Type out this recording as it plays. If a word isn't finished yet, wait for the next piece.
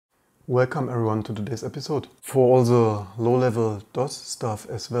Welcome everyone to today's episode. For all the low-level DOS stuff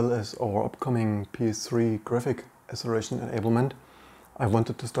as well as our upcoming PS3 graphic acceleration enablement, I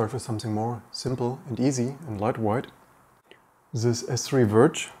wanted to start with something more simple and easy and lightweight. This S3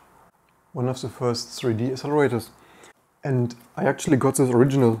 Verge, one of the first 3D accelerators. And I actually got this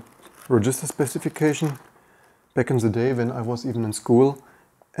original register specification back in the day when I was even in school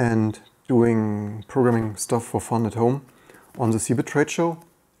and doing programming stuff for fun at home on the CeBIT trade show.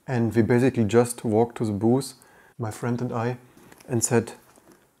 And we basically just walked to the booth, my friend and I, and said,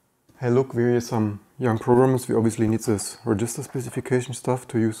 hey look, we're some young programmers, we obviously need this register specification stuff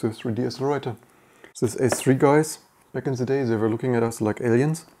to use this 3D accelerator. This S3 guys, back in the day, they were looking at us like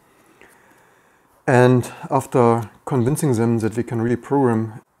aliens. And after convincing them that we can really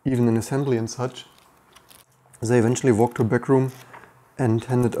program even in assembly and such, they eventually walked to a back room and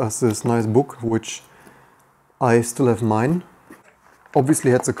handed us this nice book, which I still have mine.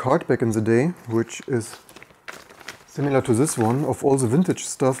 Obviously had the card back in the day, which is similar to this one. Of all the vintage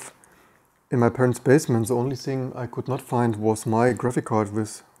stuff in my parents' basement, the only thing I could not find was my graphic card,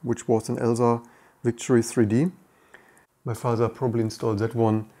 which was an Elsa Victory 3D. My father probably installed that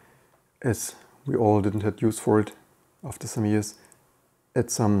one, as we all didn't have use for it after some years,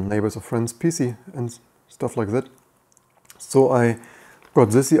 at some neighbors or friends' PC and stuff like that. So I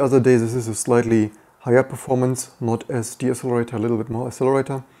got this the other day. This is a slightly higher performance, not as decelerator, a little bit more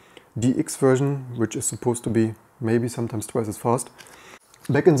accelerator. DX version, which is supposed to be maybe sometimes twice as fast.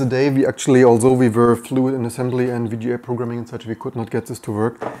 Back in the day, we actually, although we were fluent in assembly and VGA programming and such, we could not get this to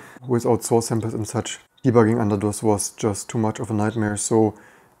work without source samples and such. Debugging under DOS was just too much of a nightmare, so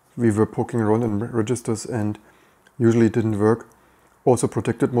we were poking around in registers and usually it didn't work. Also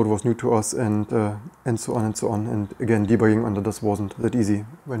protected mode was new to us and so on and so on. And again, debugging under DOS wasn't that easy.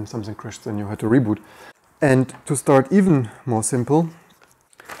 When something crashed, then you had to reboot. And to start even more simple,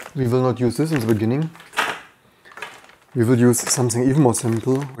 we will not use this in the beginning. We will use something even more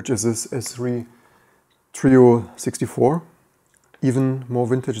simple, which is this S3 Trio 64, even more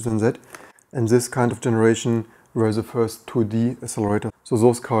vintage than that. And this kind of generation were the first 2D accelerator. So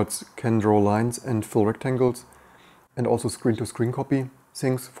those cards can draw lines and fill rectangles, and also screen-to-screen copy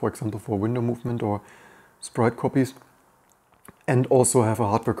things, for example for window movement or sprite copies, and also have a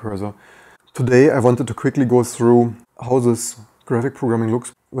hardware cursor. Today I wanted to quickly go through how this graphic programming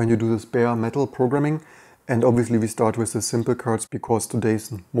looks when you do this bare metal programming. And obviously we start with the simple cards because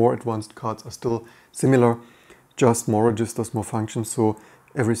today's more advanced cards are still similar, just more registers, more functions, so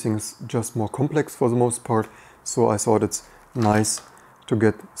everything's just more complex for the most part. So I thought it's nice to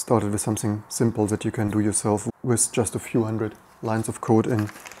get started with something simple that you can do yourself with just a few hundred lines of code in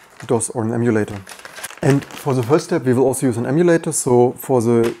DOS or an emulator. And for the first step, we will also use an emulator. So for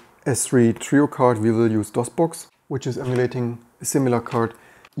the S3 Trio card, we will use DOSBox, which is emulating a similar card.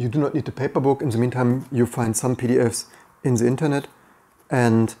 You do not need a paper book. In the meantime, you find some PDFs in the internet.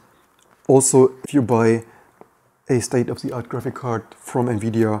 And also, if you buy a state-of-the-art graphic card from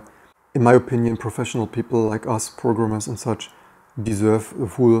NVIDIA, in my opinion, professional people like us, programmers and such, deserve the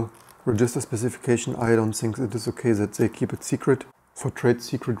full register specification. I don't think it is okay that they keep it secret for trade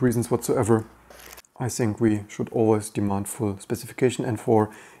secret reasons whatsoever. I think we should always demand full specification, and for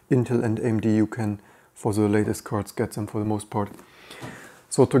Intel and AMD you can, for the latest cards, get them for the most part.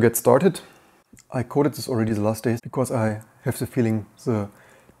 So to get started, I coded this already the last days because I have the feeling the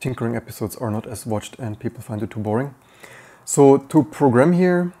tinkering episodes are not as watched and people find it too boring. So to program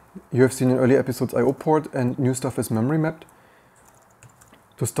here, you have seen in earlier episodes I/O port and new stuff is memory mapped.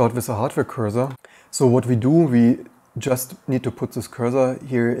 To start with a hardware cursor. So what we do, we just need to put this cursor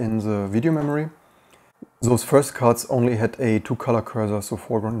here in the video memory. Those first cards only had a two-color cursor, so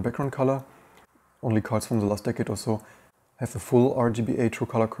foreground and background color. Only cards from the last decade or so have a full RGBA true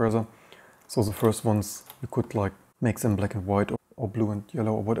color cursor. So the first ones, you could like make them black and white or blue and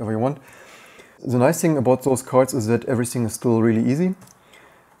yellow or whatever you want. The nice thing about those cards is that everything is still really easy.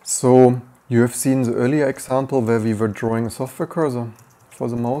 So you have seen the earlier example where we were drawing a software cursor for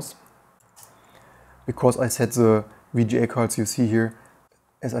the mouse. Because I set the VGA cards you see here,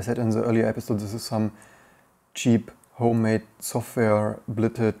 as I said in the earlier episode, this is some cheap homemade software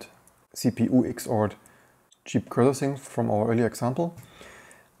blitted CPU XORed cheap cursor thing from our earlier example.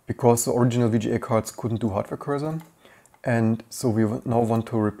 Because the original VGA cards couldn't do hardware cursor, and so we now want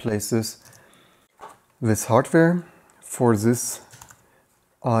to replace this with hardware. For this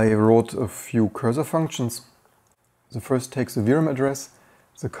I wrote a few cursor functions. The first takes the VRAM address,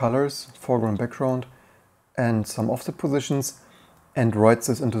 the colors, foreground, background, and some offset positions, and writes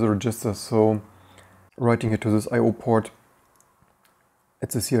this into the register. So writing it to this I/O port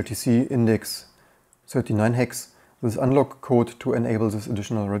at the CRTC index 39 hex this unlock code to enable this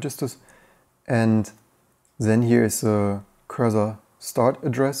additional registers. And then here is a cursor start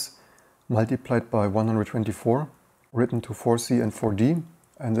address multiplied by 124, written to 4C and 4D.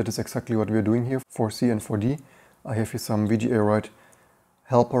 And that is exactly what we are doing here, 4C and 4D. I have here some VGA write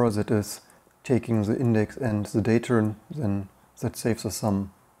helper that is taking the index and the data, and then that saves us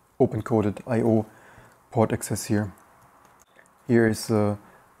some open-coded I/O port access here. Here is the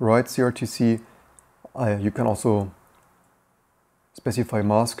write CRTC. You can also specify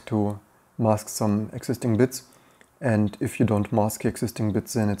mask to mask some existing bits, and if you don't mask existing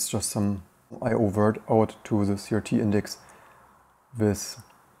bits, then it's just some I/O word out to the CRT index with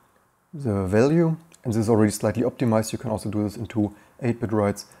the value. And this is already slightly optimized. You can also do this into 8-bit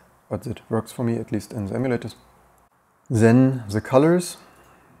writes, but it works for me, at least in the emulators. Then the colors.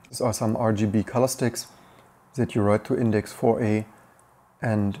 These are some RGB color stacks that you write to index 4A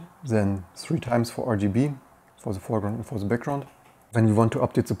and then 3 times for RGB, for the foreground and for the background. When we want to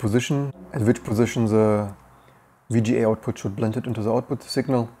update the position, at which position the VGA output should blend it into the output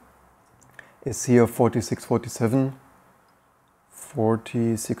signal, is here 4647,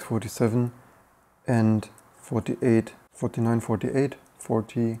 4647, and 48, 49, 48,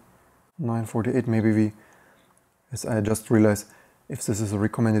 49, 48. Maybe as I just realized, if this is a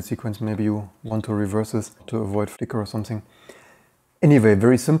recommended sequence, maybe you want to reverse this to avoid flicker or something. Anyway,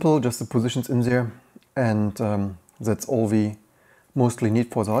 very simple, just the positions in there, and that's all we mostly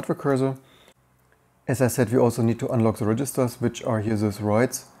need for the hardware cursor. As I said, we also need to unlock the registers, which are here these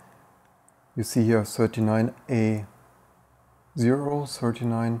writes. You see here 39A0,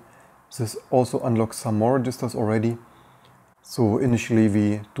 39. This also unlocks some more registers already. So initially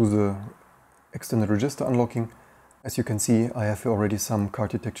we do the extended register unlocking. As you can see, I have already some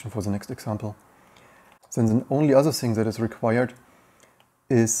card detection for the next example. Then the only other thing that is required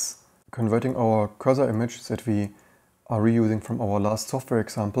is converting our cursor image that we are reusing from our last software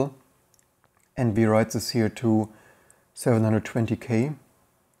example. And we write this here to 720K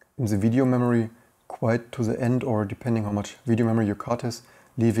in the video memory, quite to the end, or depending how much video memory your card has,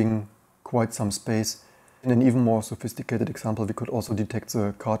 leaving quite some space. In an even more sophisticated example, we could also detect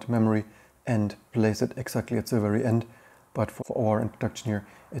the card memory and place it exactly at the very end. But for our introduction here,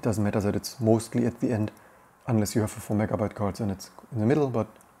 it doesn't matter that it's mostly at the end, unless you have a 4 MB card and it's in the middle, but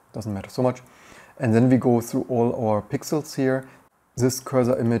it doesn't matter so much. And then we go through all our pixels here. This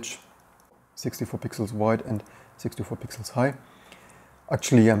cursor image, 64 pixels wide and 64 pixels high.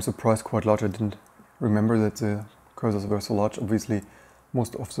 Actually, I'm surprised, quite large. I didn't remember that the cursors were so large. Obviously,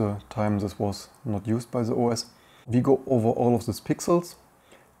 most of the time this was not used by the OS. We go over all of these pixels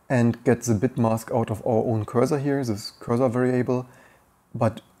and get the bit mask out of our own cursor here, this cursor variable.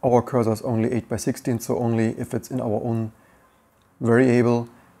 But our cursor is only 8 by 16, so only if it's in our own variable,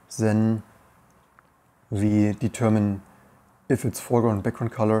 then we determine if it's foreground and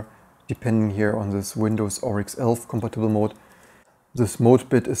background color, depending here on this Windows Oryx 11 compatible mode. This mode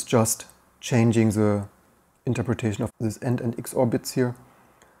bit is just changing the interpretation of this AND and XOR bits here.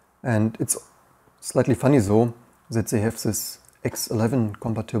 And it's slightly funny though that they have this X11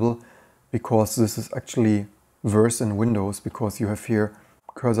 compatible, because this is actually worse in Windows, because you have here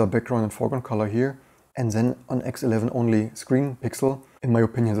cursor background and foreground color here, and then on X11 only screen pixel. In my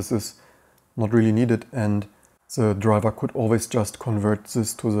opinion, this is not really needed, and the driver could always just convert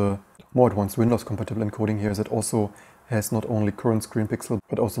this to the more advanced Windows compatible encoding here that also has not only current screen pixel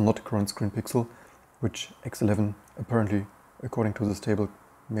but also not current screen pixel, which X11 apparently, according to this table,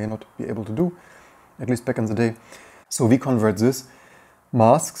 may not be able to do, at least back in the day. So we convert this,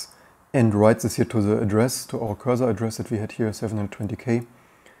 masks, and write this here to the address, to our cursor address that we had here, 720K.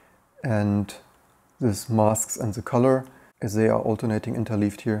 And this masks and the color, as they are alternating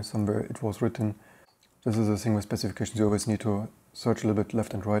interleaved here, somewhere it was written. This is the thing with specifications, you always need to search a little bit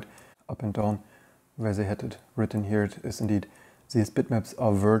left and right, up and down, where they had it written here. It is indeed, these bitmaps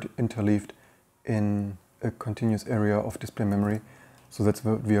are word interleaved in a continuous area of display memory. So that's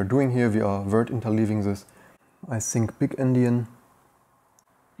what we are doing here, we are word interleaving this. I think big endian.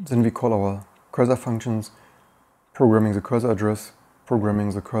 Then we call our cursor functions, programming the cursor address,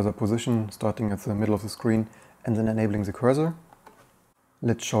 programming the cursor position, starting at the middle of the screen, and then enabling the cursor.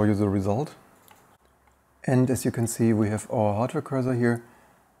 Let's show you the result. And as you can see, we have our hardware cursor here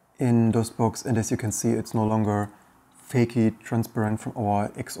in DOSBox, and as you can see, it's no longer fakey, transparent from our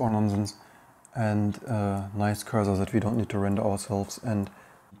XOR nonsense, and a nice cursor that we don't need to render ourselves and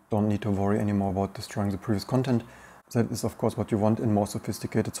don't need to worry anymore about destroying the previous content. That is of course what you want in more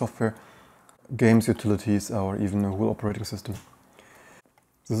sophisticated software, games, utilities, or even a whole operating system.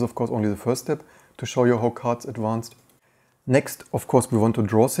 This is of course only the first step to show you how cards advanced. Next, of course, we want to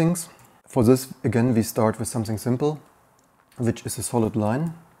draw things. For this, again, we start with something simple, which is a solid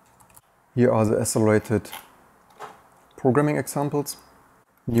line. Here are the accelerated programming examples.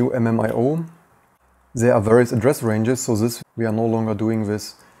 New MMIO. There are various address ranges, so this we are no longer doing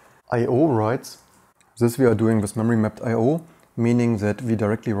with I/O writes. This we are doing with memory mapped I/O, meaning that we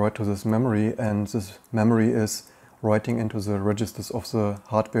directly write to this memory, and this memory is writing into the registers of the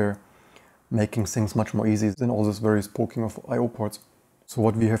hardware, making things much more easy than all this various poking of I/O ports. So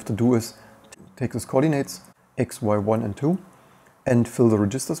what we have to do is take these coordinates x, y, 1 and 2 and fill the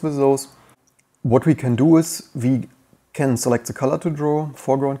registers with those. What we can do is we can select the color to draw,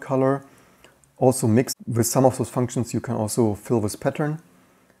 foreground color. Also mix with some of those functions you can also fill with pattern,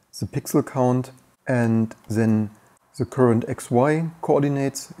 the pixel count, and then the current XY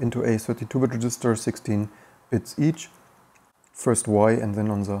coordinates into a 32-bit register, 16 bits each. First Y and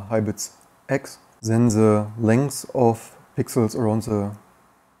then on the high bits X. Then the length of pixels around the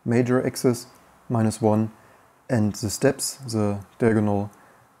major axis, -1, and the steps, the diagonal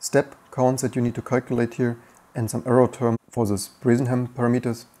step counts that you need to calculate here, and some error term for this Bresenham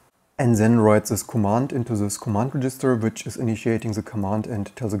parameters. And then write this command into this command register, which is initiating the command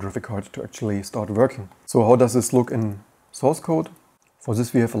and tells the graphic card to actually start working. So how does this look in source code? For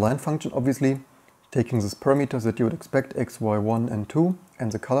this we have a line function, obviously, taking these parameters that you would expect, x, y, 1 and 2,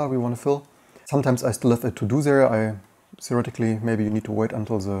 and the color we want to fill. Sometimes I still have a to-do there. Theoretically, maybe you need to wait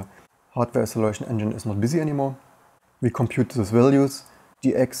until the hardware acceleration engine is not busy anymore. We compute these values,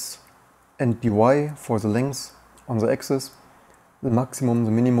 dx and dy for the length on the axis, the maximum,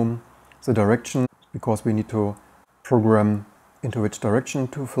 the minimum, the direction, because we need to program into which direction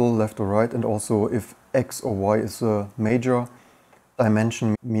to fill, left or right, and also if x or y is a major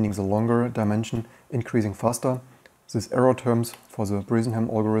dimension, meaning the longer dimension, increasing faster. These error terms for the Bresenham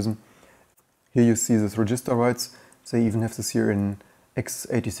algorithm. Here you see this register writes. They even have this here in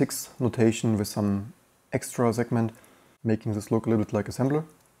x86 notation with some extra segment, making this look a little bit like assembler.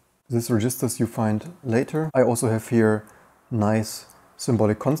 These registers you find later. I also have here nice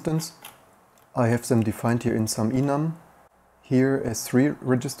symbolic constants. I have them defined here in some enum, here as 3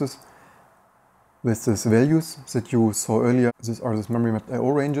 registers with these values that you saw earlier. These are these memory mapped I/O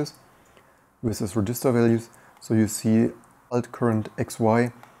ranges with these register values. So you see alt current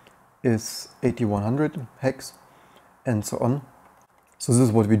XY is 8100 hex and so on. So this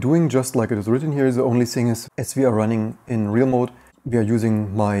is what we're doing, just like it is written here. The only thing is, as we are running in real mode, we are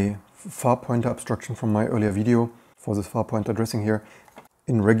using my far pointer abstraction from my earlier video for this far pointer addressing here.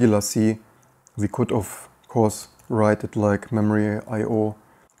 In regular C, we could of course write it like memory I/O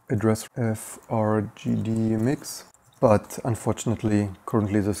address frgd mix, but unfortunately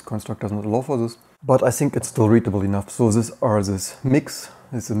currently this construct does not allow for this. But I think it's still readable enough. So this are this mix.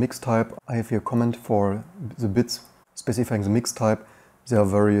 This is a mix type. I have here a comment for the bits specifying the mix type. There are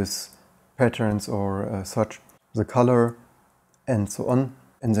various patterns or such, the color and so on.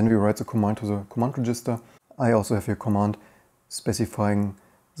 And then we write the command to the command register. I also have here a command specifying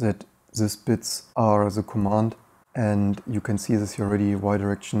that these bits are the command, and you can see this here already, Y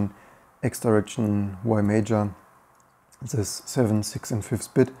direction, X direction, Y major, this 7, 6 and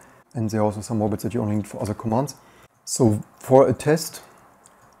 5th bit, and there are also some more bits that you only need for other commands. So for a test,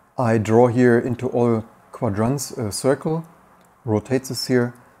 I draw here into all quadrants a circle, rotate this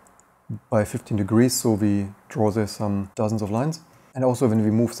here by 15 degrees, so we draw there some dozens of lines. And also when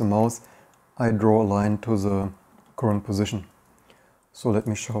we move the mouse, I draw a line to the current position. So let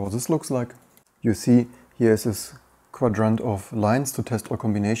me show how this looks like. You see here is this quadrant of lines to test all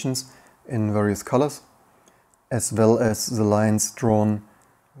combinations in various colors, as well as the lines drawn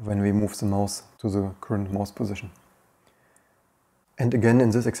when we move the mouse to the current mouse position. And again,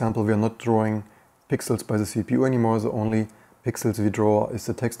 in this example, we are not drawing pixels by the CPU anymore. The only pixels we draw is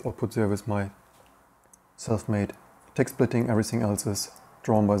the text output there with my self-made text splitting. Everything else is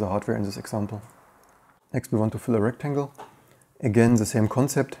drawn by the hardware in this example. Next, we want to fill a rectangle. Again, the same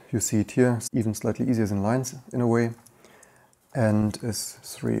concept. You see it here, it's even slightly easier than lines in a way. And is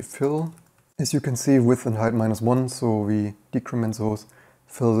 3 fill. As you can see, width and height -1, so we decrement those,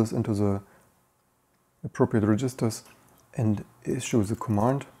 fill this into the appropriate registers and issue the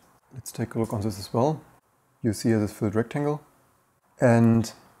command. Let's take a look on this as well. You see here this filled rectangle.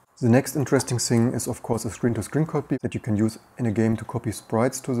 And the next interesting thing is of course a screen-to-screen copy that you can use in a game to copy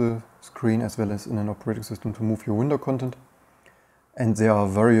sprites to the screen, as well as in an operating system to move your window content. And there are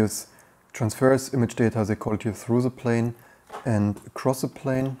various transfers, image data, they call it here, through the plane and across the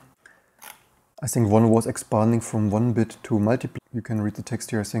plane. I think one was expanding from 1 bit to multiple. You can read the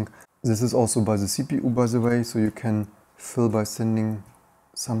text here, I think. This is also by the CPU, by the way, so you can fill by sending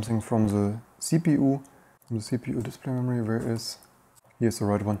something from the CPU display memory. Where is... Here's the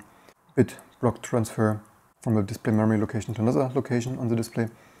right one. bit block transfer from a display memory location to another location on the display.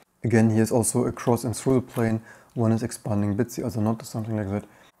 Again, here's also a cross and through the plane. One is expanding bits, the other not, or something like that.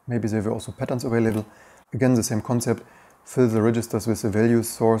 Maybe there were also patterns available. Again, the same concept. Fill the registers with the values,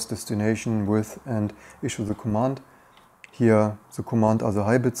 source, destination, width, and issue the command. Here, the command are the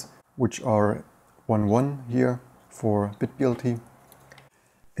high bits, which are 1, 1 here for bit BLT.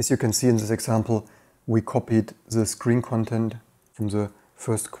 As you can see in this example, we copied the screen content from the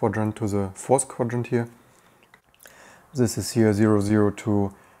first quadrant to the fourth quadrant here. This is here 00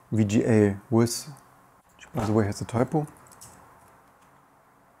 to VGA width, which by the way has a typo.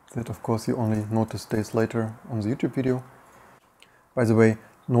 That of course you only notice days later on the YouTube video. By the way,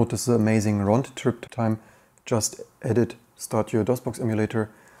 notice the amazing round trip time. Just edit, start your DOSBox emulator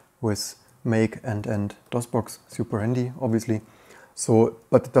with make and end DOSBox, super handy obviously. So,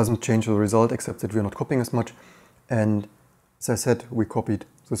 but it doesn't change the result except that we're not copying as much. And as I said, we copied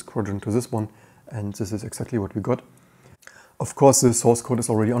this quadrant to this one, and this is exactly what we got. Of course, the source code is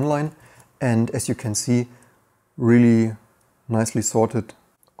already online, and as you can see, really nicely sorted.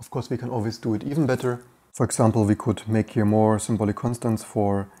 Of course, we can always do it even better. For example, we could make here more symbolic constants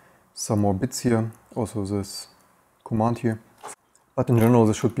for some more bits here, also this command here. But in general,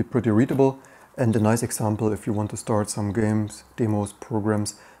 this should be pretty readable, and a nice example if you want to start some games, demos,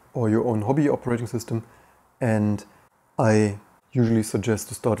 programs, or your own hobby operating system. And I usually suggest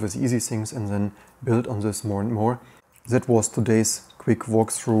to start with easy things and then build on this more and more. That was today's quick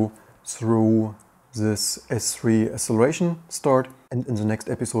walkthrough through this S3 acceleration start. And in the next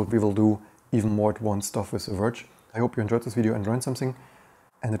episode, we will do even more advanced stuff with the Verge. I hope you enjoyed this video and learned something.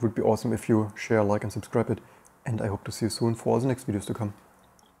 And it would be awesome if you share, like, and subscribe it. And I hope to see you soon for all the next videos to come.